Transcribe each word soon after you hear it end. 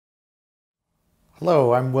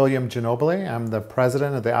Hello, I'm William Giannobile. I'm the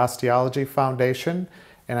president of the Osteology Foundation,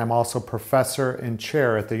 and I'm also professor and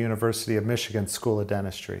chair at the University of Michigan School of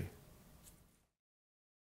Dentistry.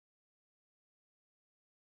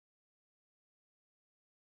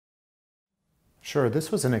 Sure,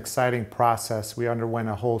 this was an exciting process. We underwent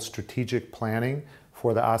a whole strategic planning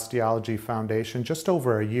for the Osteology Foundation just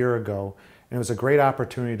over a year ago. And it was a great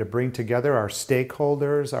opportunity to bring together our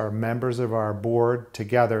stakeholders, our members of our board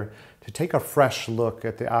together to take a fresh look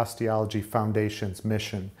at the Osteology Foundation's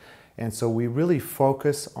mission. And so we really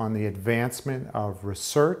focus on the advancement of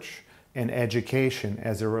research and education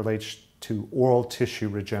as it relates to oral tissue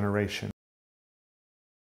regeneration.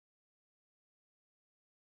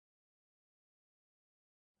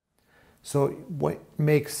 So what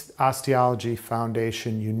makes Osteology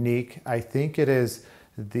Foundation unique? I think it is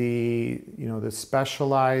the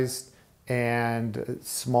specialized and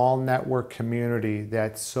small network community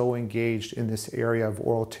that's so engaged in this area of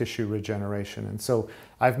oral tissue regeneration. And so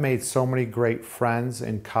I've made so many great friends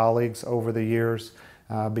and colleagues over the years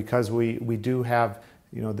because we do have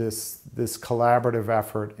this collaborative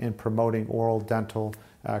effort in promoting oral dental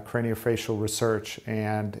craniofacial research,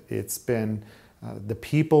 and it's been the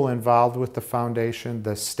people involved with the foundation,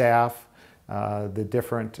 the staff, the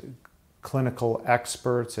different clinical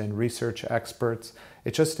experts and research experts.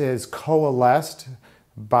 It just is coalesced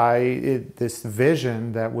by this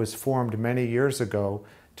vision that was formed many years ago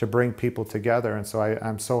to bring people together. And so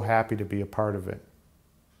I'm so happy to be a part of it.